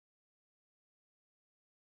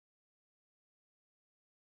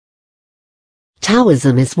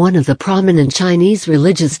Taoism is one of the prominent Chinese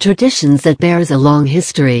religious traditions that bears a long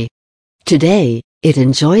history. Today, it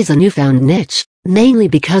enjoys a newfound niche, mainly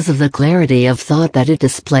because of the clarity of thought that it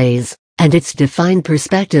displays, and its defined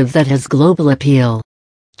perspective that has global appeal.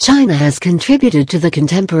 China has contributed to the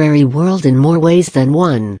contemporary world in more ways than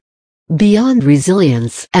one. Beyond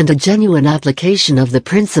resilience and a genuine application of the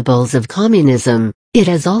principles of communism, it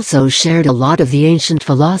has also shared a lot of the ancient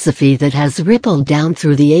philosophy that has rippled down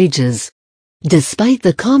through the ages. Despite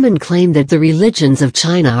the common claim that the religions of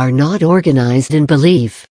China are not organized in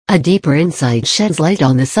belief, a deeper insight sheds light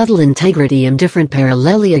on the subtle integrity in different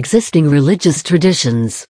parallelly existing religious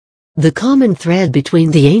traditions. The common thread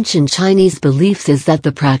between the ancient Chinese beliefs is that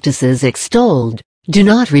the practices extolled do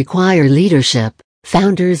not require leadership,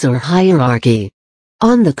 founders or hierarchy.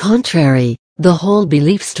 On the contrary, the whole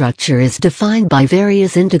belief structure is defined by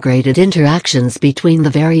various integrated interactions between the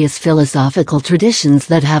various philosophical traditions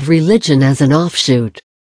that have religion as an offshoot.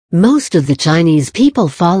 Most of the Chinese people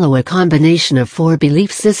follow a combination of 4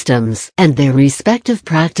 belief systems and their respective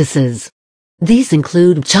practices. These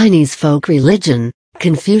include Chinese folk religion,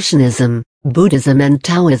 Confucianism, Buddhism and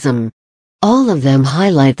Taoism. All of them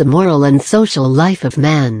highlight the moral and social life of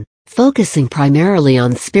man, focusing primarily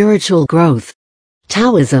on spiritual growth.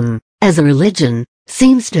 Taoism, as a religion,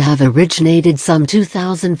 seems to have originated some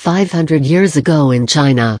 2,500 years ago in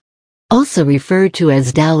China. Also referred to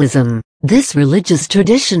as Taoism, this religious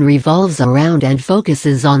tradition revolves around and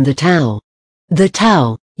focuses on the Tao. The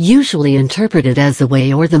Tao, usually interpreted as the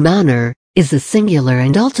way or the manner, is the singular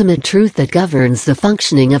and ultimate truth that governs the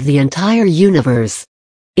functioning of the entire universe.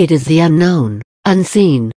 It is the unknown,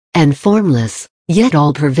 unseen, and formless, yet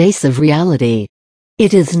all-pervasive reality.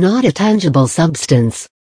 It is not a tangible substance.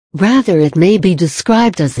 Rather, it may be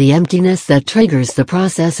described as the emptiness that triggers the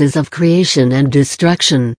processes of creation and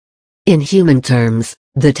destruction. In human terms,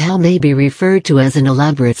 the Tao may be referred to as an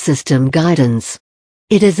elaborate system guidance.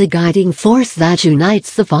 It is a guiding force that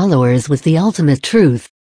unites the followers with the ultimate truth.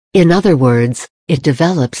 In other words, it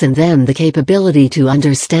develops in them the capability to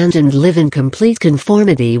understand and live in complete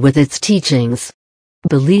conformity with its teachings.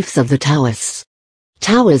 Beliefs of the Taoists.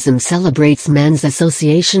 Taoism celebrates man's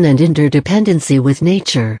association and interdependency with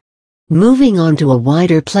nature. Moving on to a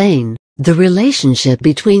wider plane, the relationship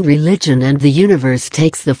between religion and the universe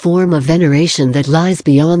takes the form of veneration that lies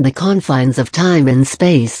beyond the confines of time and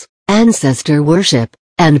space, ancestor worship,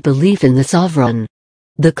 and belief in the sovereign.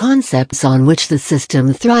 The concepts on which the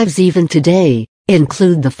system thrives even today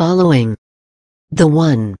include the following. The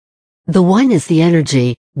One. The One is the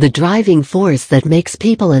energy, the driving force that makes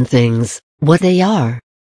people and things what they are.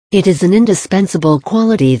 It is an indispensable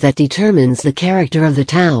quality that determines the character of the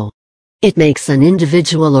Tao. It makes an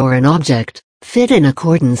individual or an object fit in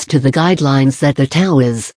accordance to the guidelines that the Tao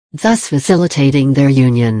is, thus facilitating their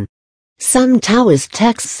union. Some Taoist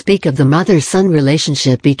texts speak of the mother-son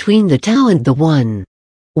relationship between the Tao and the One.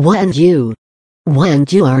 Wa and Yu. Wa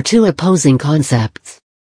and Yu are 2 opposing concepts.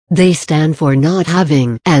 They stand for not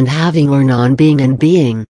having and having, or non-being and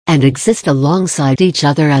being, and exist alongside each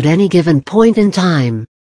other at any given point in time.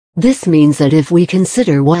 This means that if we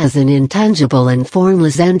consider Wa as an intangible and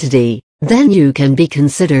formless entity, then Yu can be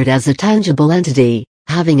considered as a tangible entity,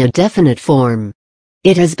 having a definite form.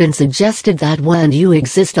 It has been suggested that Wa and Yu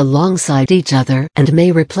exist alongside each other and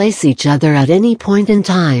may replace each other at any point in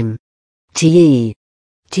time. Te.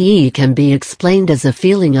 Te can be explained as a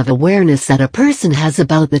feeling of awareness that a person has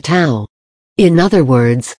about the Tao. In other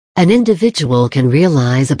words, an individual can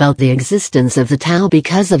realize about the existence of the Tao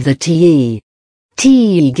because of the Te.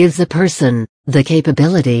 Te gives a person the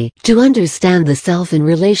capability to understand the self in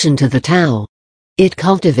relation to the Tao. It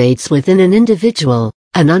cultivates within an individual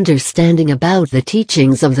an understanding about the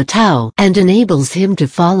teachings of the Tao and enables him to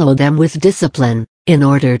follow them with discipline in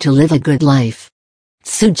order to live a good life.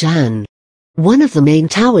 Sujan. One of the main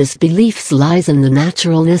Taoist beliefs lies in the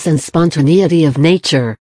naturalness and spontaneity of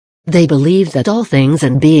nature. They believe that all things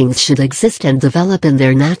and beings should exist and develop in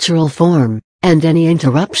their natural form, and any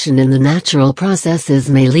interruption in the natural processes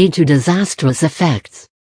may lead to disastrous effects.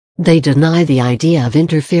 They deny the idea of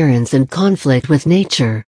interference and conflict with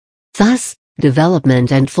nature. Thus,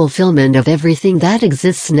 development and fulfillment of everything that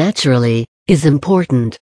exists naturally is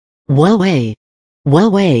important. Huawei.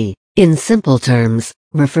 Huawei, in simple terms,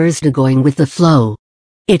 refers to going with the flow.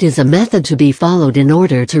 It is a method to be followed in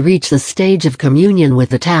order to reach the stage of communion with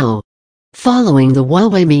the Tao. Following the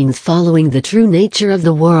Huawei means following the true nature of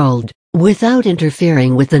the world, without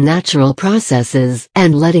interfering with the natural processes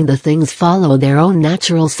and letting the things follow their own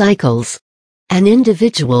natural cycles. An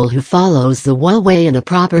individual who follows the Huawei in a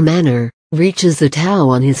proper manner reaches the Tao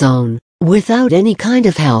on his own, without any kind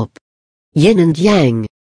of help. Yin and Yang.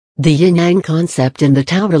 The yin-yang concept in the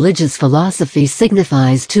Tao religious philosophy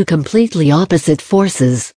signifies two completely opposite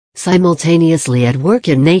forces, simultaneously at work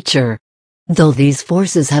in nature. Though these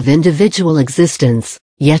forces have individual existence,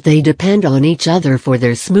 yet they depend on each other for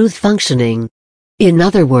their smooth functioning. In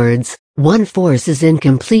other words, one force is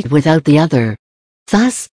incomplete without the other.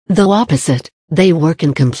 Thus, though opposite, they work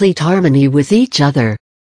in complete harmony with each other.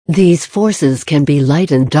 These forces can be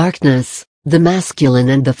light and darkness, the masculine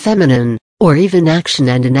and the feminine, or even action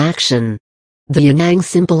and inaction. The yin-yang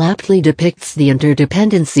symbol aptly depicts the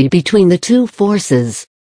interdependency between the two forces.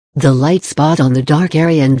 The light spot on the dark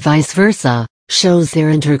area and vice versa, shows their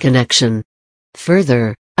interconnection.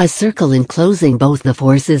 Further, a circle enclosing both the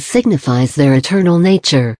forces signifies their eternal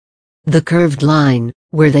nature. The curved line,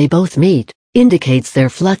 where they both meet, indicates their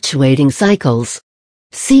fluctuating cycles.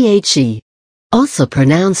 Che. Also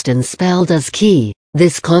pronounced and spelled as qi,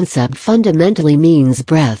 this concept fundamentally means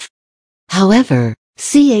breath. However,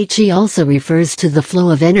 Che also refers to the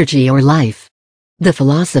flow of energy or life. The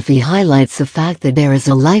philosophy highlights the fact that there is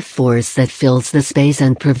a life force that fills the space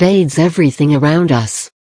and pervades everything around us.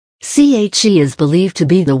 Che is believed to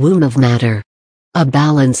be the womb of matter. A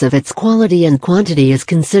balance of its quality and quantity is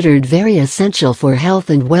considered very essential for health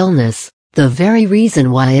and wellness, the very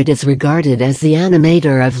reason why it is regarded as the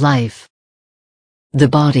animator of life. The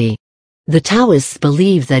body. The Taoists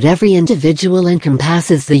believe that every individual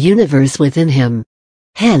encompasses the universe within him.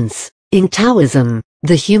 Hence, in Taoism,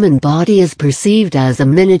 the human body is perceived as a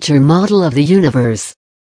miniature model of the universe.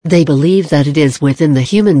 They believe that it is within the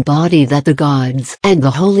human body that the gods and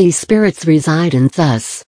the Holy Spirits reside, and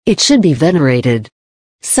thus, it should be venerated.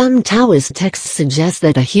 Some Taoist texts suggest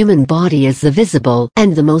that a human body is the visible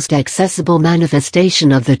and the most accessible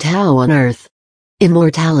manifestation of the Tao on earth.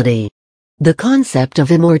 Immortality. The concept of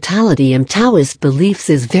immortality in Taoist beliefs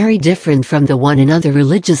is very different from the one in other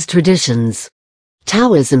religious traditions.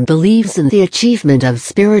 Taoism believes in the achievement of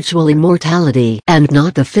spiritual immortality and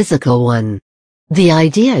not the physical one. The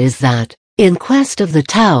idea is that, in quest of the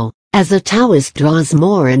Tao, as a Taoist draws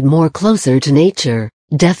more and more closer to nature,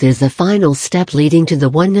 death is the final step leading to the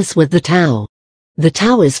oneness with the Tao. The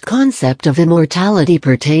Taoist concept of immortality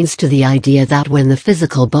pertains to the idea that when the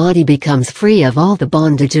physical body becomes free of all the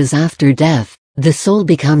bondages after death, the soul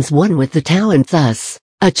becomes one with the Tao and thus,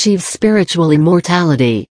 achieves spiritual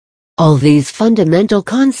immortality. All these fundamental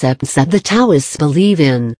concepts that the Taoists believe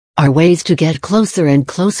in, are ways to get closer and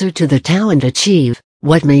closer to the Tao and achieve,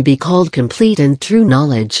 what may be called complete and true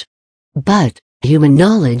knowledge. But, human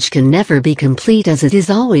knowledge can never be complete as it is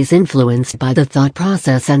always influenced by the thought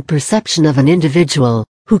process and perception of an individual,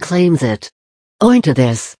 who claims it. Owing to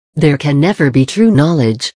this, there can never be true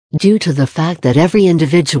knowledge, due to the fact that every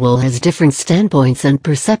individual has different standpoints and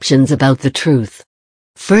perceptions about the truth.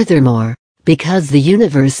 Furthermore, because the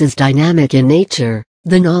universe is dynamic in nature,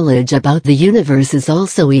 the knowledge about the universe is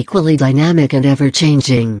also equally dynamic and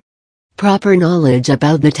ever-changing. Proper knowledge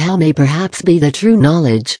about the Tao may perhaps be the true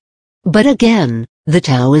knowledge. But again, the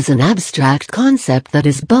Tao is an abstract concept that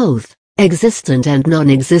is both existent and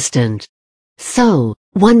non-existent. So,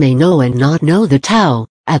 one may know and not know the Tao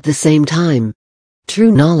at the same time.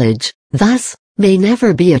 True knowledge, thus, may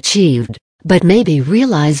never be achieved, but may be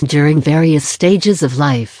realized during various stages of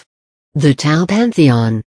life. The Tao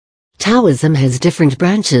Pantheon. Taoism has different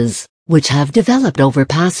branches, which have developed over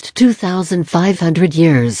past 2,500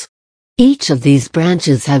 years. Each of these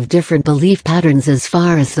branches have different belief patterns as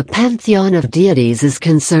far as the pantheon of deities is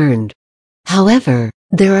concerned. However,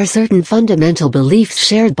 there are certain fundamental beliefs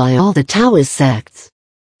shared by all the Taoist sects.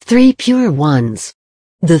 Three Pure Ones.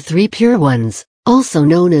 The Three Pure Ones, also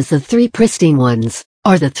known as the Three Pristine Ones,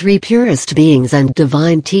 are the three purest beings and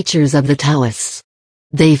divine teachers of the Taoists.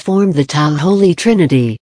 They form the Tao Holy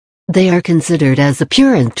Trinity. They are considered as the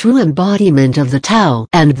pure and true embodiment of the Tao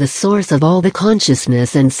and the source of all the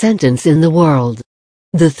consciousness and sentence in the world.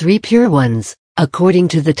 The Three Pure Ones, according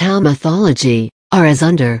to the Tao mythology, are as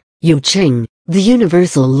under, Yu Qing, the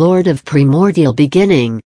universal Lord of primordial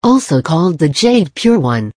beginning, also called the Jade Pure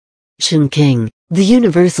One. Shen King, the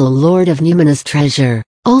universal Lord of numinous treasure,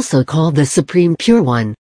 also called the Supreme Pure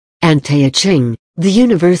One. And Tia Qing, the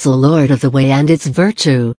universal Lord of the Way and its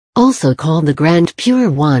virtue, also called the Grand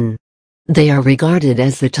Pure One. They are regarded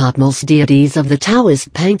as the topmost deities of the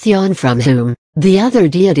Taoist pantheon from whom the other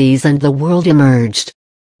deities and the world emerged.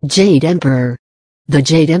 Jade Emperor. The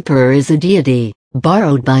Jade Emperor is a deity,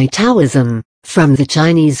 borrowed by Taoism, from the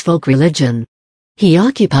Chinese folk religion. He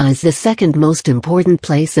occupies the second most important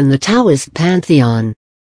place in the Taoist pantheon.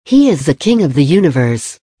 He is the king of the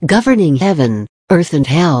universe, governing heaven, earth and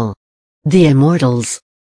hell. The immortals.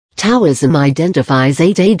 Taoism identifies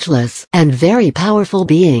 8 ageless and very powerful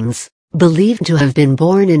beings, believed to have been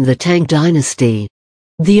born in the Tang dynasty.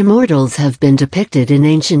 The immortals have been depicted in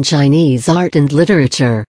ancient Chinese art and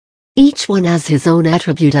literature. Each one has his own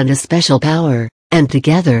attribute and a special power, and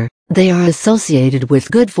together, they are associated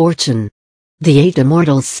with good fortune. The 8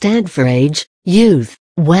 immortals stand for age, youth,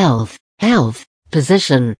 wealth, health,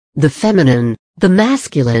 position, the feminine, the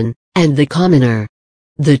masculine, and the commoner.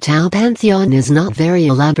 The Tao pantheon is not very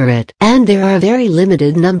elaborate, and there are a very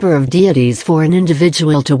limited number of deities for an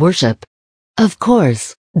individual to worship. Of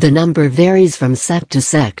course, the number varies from sect to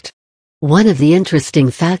sect. One of the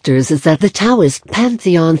interesting factors is that the Taoist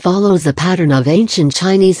pantheon follows a pattern of ancient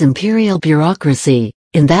Chinese imperial bureaucracy,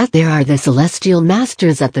 in that there are the celestial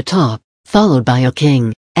masters at the top, followed by a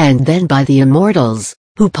king, and then by the immortals,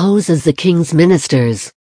 who pose as the king's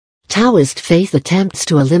ministers. Taoist faith attempts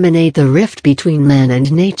to eliminate the rift between man and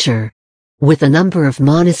nature. With a number of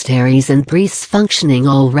monasteries and priests functioning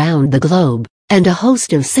all round the globe, and a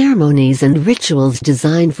host of ceremonies and rituals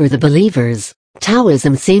designed for the believers,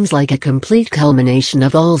 Taoism seems like a complete culmination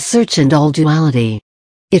of all search and all duality.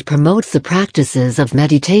 It promotes the practices of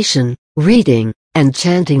meditation, reading, and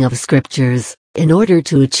chanting of scriptures, in order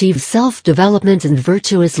to achieve self-development and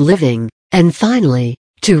virtuous living, and finally,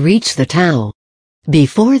 to reach the Tao.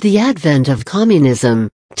 Before the advent of communism,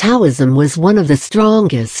 Taoism was one of the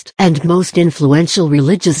strongest and most influential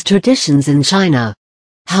religious traditions in China.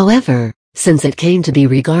 However, since it came to be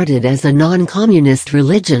regarded as a non-communist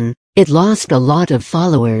religion, it lost a lot of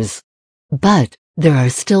followers. But, there are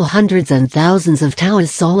still hundreds and thousands of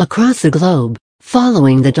Taoists all across the globe,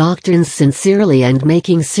 following the doctrines sincerely and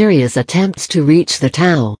making serious attempts to reach the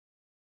Tao.